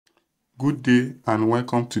Good day and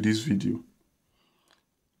welcome to this video.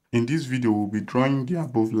 In this video, we'll be drawing the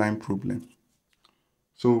above line problem.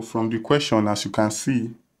 So from the question, as you can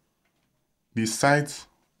see, the side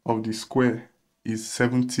of the square is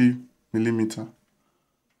 70 millimeter.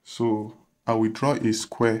 So I will draw a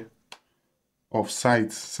square of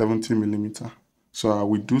sides 70 millimeter. So I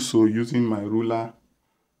will do so using my ruler,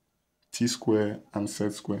 T-square and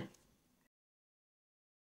set square.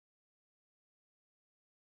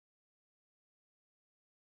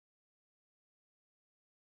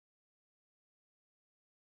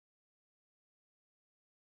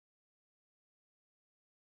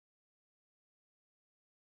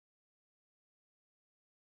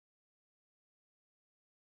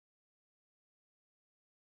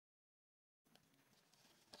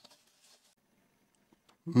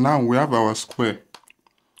 Now we have our square.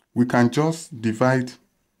 We can just divide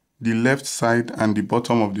the left side and the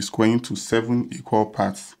bottom of the square into 7 equal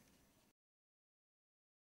parts.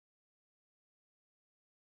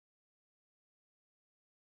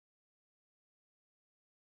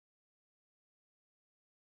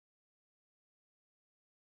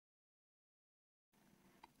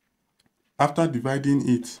 After dividing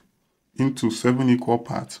it into 7 equal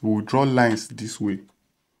parts, we will draw lines this way.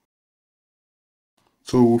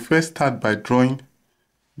 So we'll first start by drawing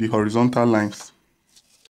the horizontal lines.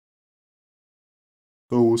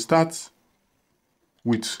 So we'll start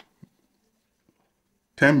with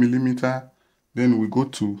 10 millimeter, then we go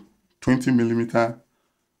to 20 millimeter,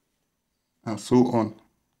 and so on.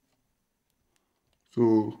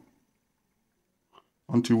 So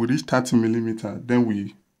until we reach 30 millimeter, then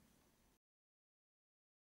we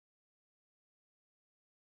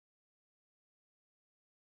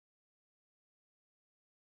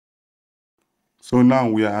So now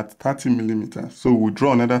we are at 30 millimeter. So we'll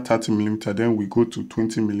draw another 30 millimeter, then we go to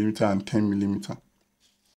 20 millimeter and 10 millimeter.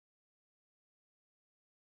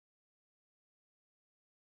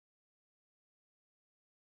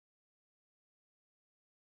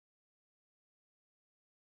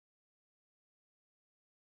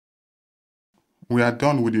 We are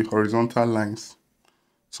done with the horizontal lines.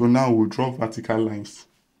 So now we'll draw vertical lines.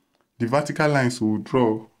 The vertical lines we'll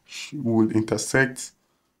draw will intersect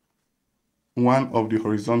one of the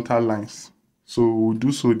horizontal lines. So we'll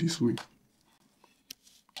do so this way.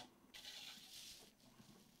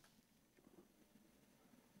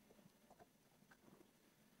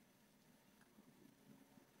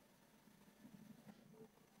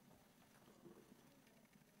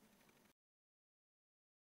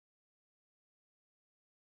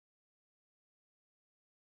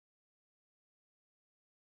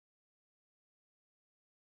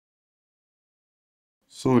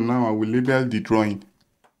 So now I will label the drawing.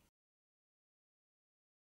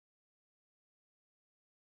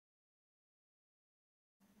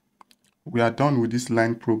 We are done with this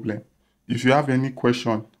line problem. If you have any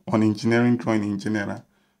question on engineering drawing in general,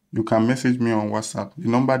 you can message me on WhatsApp. The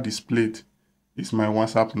number displayed is my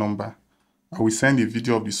WhatsApp number. I will send a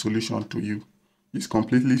video of the solution to you. It's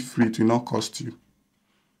completely free, it will not cost you.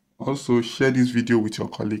 Also, share this video with your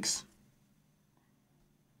colleagues.